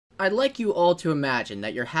I'd like you all to imagine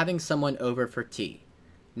that you're having someone over for tea.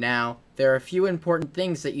 Now, there are a few important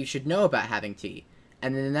things that you should know about having tea,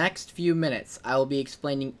 and in the next few minutes I will be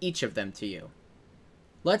explaining each of them to you.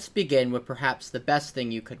 Let's begin with perhaps the best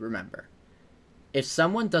thing you could remember. If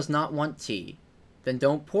someone does not want tea, then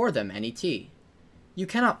don't pour them any tea. You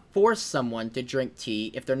cannot force someone to drink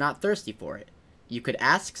tea if they're not thirsty for it. You could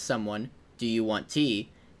ask someone, "Do you want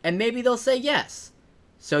tea?" and maybe they'll say yes.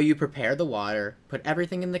 So you prepare the water, put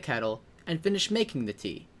everything in the kettle, and finish making the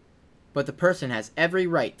tea. But the person has every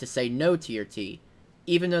right to say no to your tea,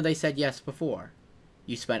 even though they said yes before.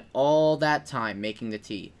 You spent all that time making the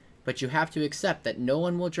tea, but you have to accept that no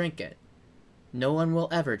one will drink it. No one will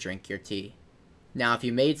ever drink your tea. Now, if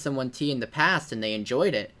you made someone tea in the past and they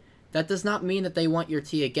enjoyed it, that does not mean that they want your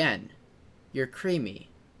tea again. Your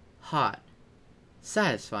creamy, hot,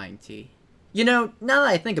 satisfying tea. You know, now that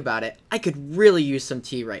I think about it, I could really use some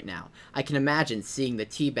tea right now. I can imagine seeing the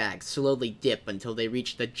tea bags slowly dip until they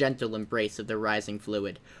reach the gentle embrace of the rising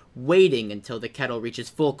fluid, waiting until the kettle reaches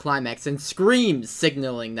full climax and screams,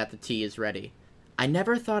 signaling that the tea is ready. I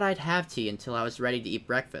never thought I'd have tea until I was ready to eat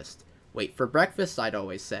breakfast. Wait for breakfast, I'd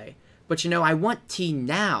always say. But you know, I want tea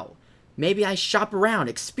now. Maybe I shop around,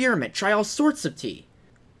 experiment, try all sorts of tea.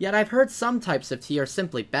 Yet I've heard some types of tea are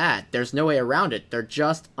simply bad. There's no way around it. They're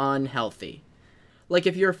just unhealthy. Like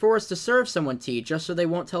if you're forced to serve someone tea just so they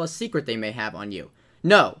won't tell a secret they may have on you.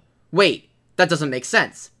 No, wait, that doesn't make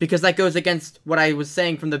sense, because that goes against what I was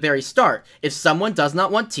saying from the very start. If someone does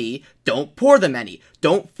not want tea, don't pour them any.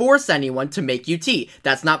 Don't force anyone to make you tea.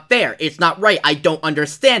 That's not fair. It's not right. I don't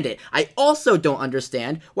understand it. I also don't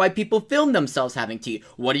understand why people film themselves having tea.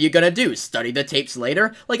 What are you gonna do? Study the tapes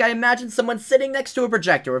later? Like, I imagine someone sitting next to a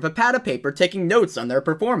projector with a pad of paper taking notes on their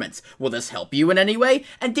performance. Will this help you in any way?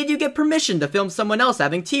 And did you get permission to film someone else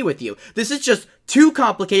having tea with you? This is just too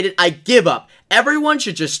complicated. I give up. Everyone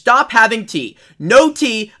should just stop having tea. No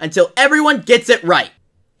tea until everyone gets it right.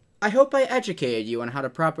 I hope I educated you on how to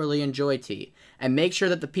properly enjoy tea, and make sure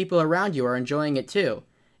that the people around you are enjoying it too.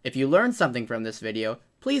 If you learned something from this video,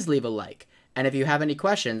 please leave a like, and if you have any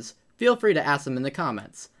questions, feel free to ask them in the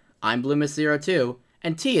comments. I'm Bloomas02,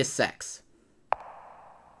 and tea is sex.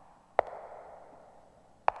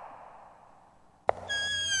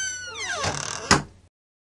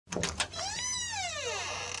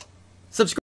 Subscribe.